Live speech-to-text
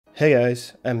Hey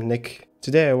guys, I'm Nick.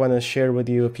 Today I want to share with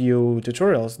you a few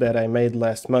tutorials that I made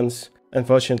last month.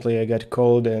 Unfortunately I got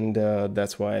cold and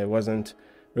that's why I wasn't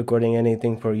recording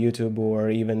anything for YouTube or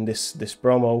even this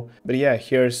promo. But yeah,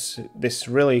 here's this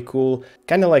really cool,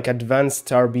 kind of like advanced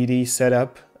RBD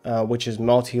setup, which is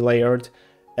multi-layered.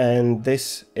 And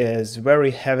this is very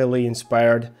heavily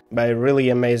inspired by a really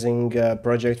amazing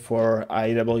project for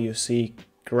IWC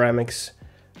ceramics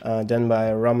done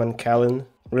by Roman Kalin.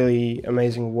 Really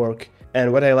amazing work.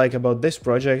 And what I like about this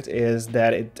project is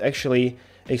that it actually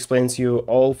explains you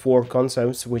all four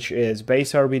concepts, which is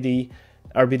base RBD,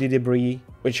 RBD debris,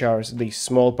 which are these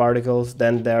small particles,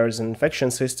 then there's an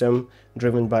infection system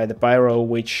driven by the pyro,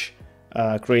 which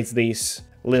creates these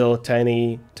little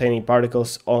tiny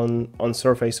particles on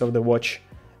surface of the watch,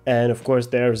 and of course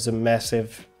there's a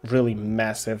massive, really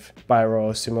massive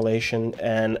pyro simulation,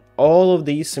 and all of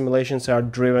these simulations are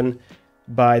driven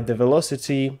by the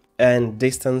velocity and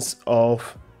distance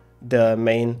of the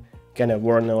main kind of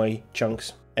Voronoi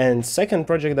chunks. And second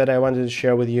project that I wanted to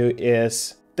share with you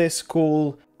is this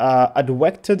cool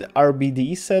advected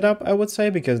RBD setup, I would say,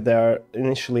 because there are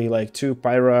initially like two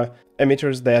pyro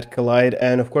emitters that collide,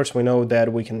 and of course we know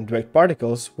that we can advect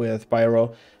particles with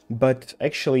pyro, but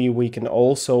actually we can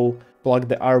also plug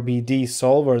the RBD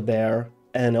solver there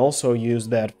and also use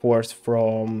that force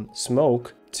from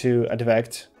smoke to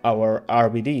advect our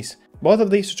RBDs. Both of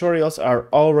these tutorials are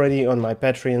already on my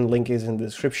Patreon, link is in the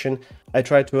description. I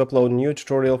try to upload new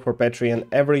tutorial for Patreon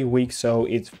every week, so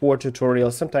it's 4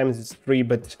 tutorials, sometimes it's 3,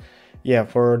 but yeah,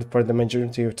 for the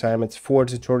majority of time it's 4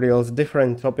 tutorials,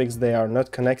 different topics, they are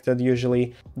not connected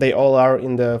usually. They all are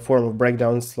in the form of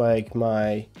breakdowns like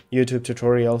my YouTube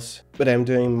tutorials, but I'm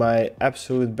doing my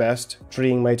absolute best,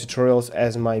 treating my tutorials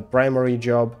as my primary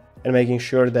job and making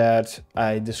sure that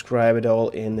I describe it all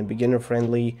in a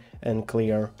beginner-friendly and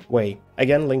clear way.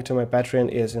 Again, link to my Patreon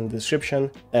is in the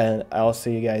description, and I'll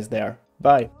see you guys there.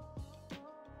 Bye!